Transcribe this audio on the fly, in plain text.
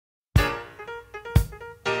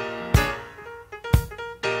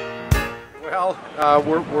Well,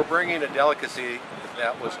 we're bringing a delicacy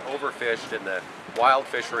that was overfished and the wild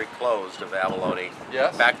fishery closed of abalone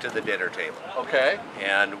back to the dinner table. Okay.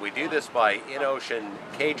 And we do this by in-ocean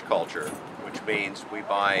cage culture, which means we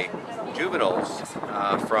buy juveniles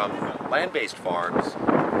from land-based farms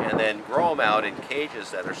and then grow them out in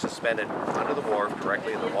cages that are suspended under the wharf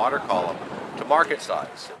directly in the water column to market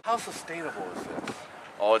size. How sustainable is this?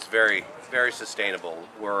 Oh, it's very, very sustainable.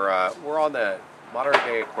 We're on the Monterey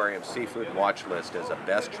Bay Aquarium seafood watch list as a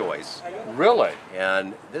best choice. Really?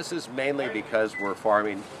 And this is mainly because we're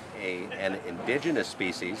farming an indigenous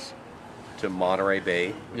species to Monterey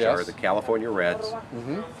Bay, which are the California Reds,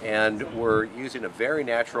 and we're using a very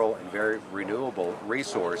natural and very renewable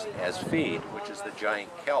resource as feed, which is the giant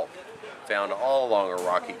kelp found all along our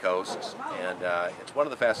rocky coasts, and it's one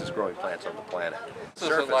of the fastest growing plants on the planet. This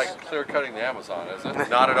isn't like clear cutting the Amazon, is it?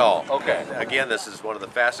 Not at all. Okay. Again, this is one of the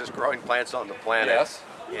fastest growing plants on the planet. Yes.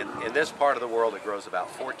 In this part of the world, it grows about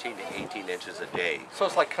 14 to 18 inches a day. So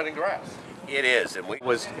it's like cutting grass. It is, and it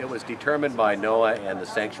was determined by NOAA and the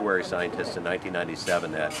sanctuary scientists in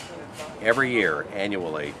 1997 that every year,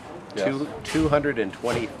 annually,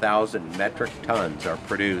 220,000 metric tons are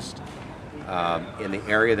produced in the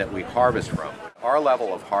area that we harvest from. Our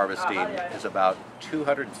level of harvesting is about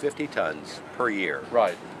 250 tons per year.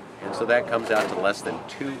 Right. And so that comes out to less than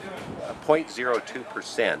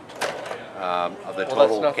 0.02% of the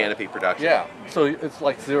total canopy production. Yeah, so it's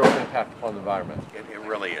like zero impact on the environment. It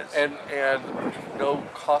really is. And no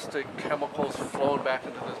caustic chemicals flowing back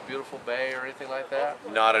into this beautiful bay or anything like that?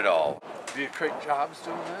 Not at all. Do you create jobs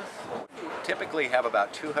doing this? We typically have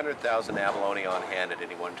about 200,000 abalone on hand at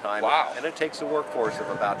any one time. Wow. And it takes a workforce of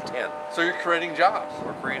about 10. So you're creating jobs?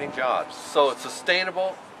 We're creating jobs. So it's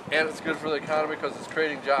sustainable and it's good for the economy because it's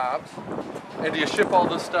creating jobs. And do you ship all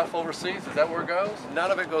this stuff overseas? Is that where it goes?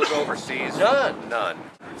 None of it goes overseas. None? None.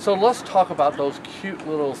 So let's talk about those cute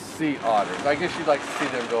little sea otters. I guess you'd like to see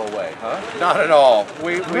them go away, huh? Not at all.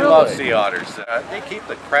 We Really? love sea otters. They keep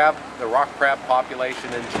the rock crab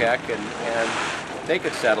population in check, and they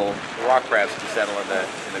could settle, the rock crabs can settle in the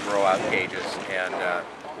grow out cages, and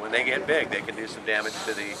when they get big, they can do some damage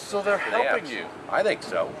to the So they're helping you? I think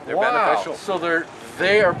so. They're wow. beneficial. So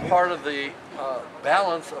they are part of the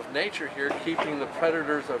balance of nature here, keeping the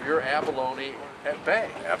predators of your abalone at bay.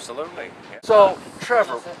 Absolutely. Yeah. So,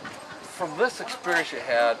 Trevor, from this experience you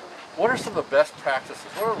had, what are some of the best practices?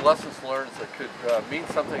 What are the lessons learned that could mean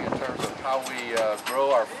something in terms of how we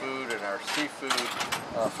grow our food and our seafood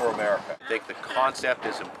for America? I think the concept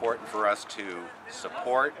is important for us to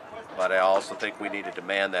support, but I also think we need to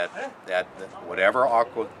demand that whatever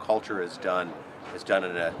aquaculture is done in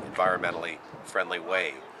an environmentally friendly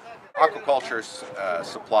way. Aquaculture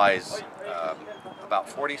supplies about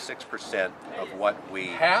 46% of what we...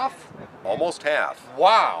 Half? Almost half.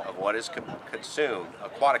 Wow. Of what is consumed,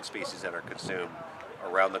 aquatic species that are consumed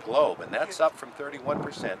around the globe, and that's up from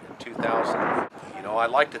 31% in 2000. You know, I'd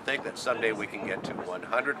like to think that someday we can get to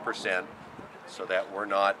 100% so that we're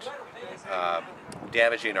not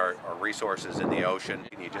damaging our resources in the ocean.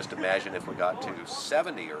 Can you just imagine if we got to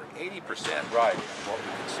 70 or 80% right. of what we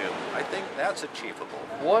consume? I think that's achievable.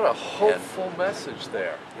 What a hopeful message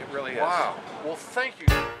there. It really is. Wow. Well, thank you.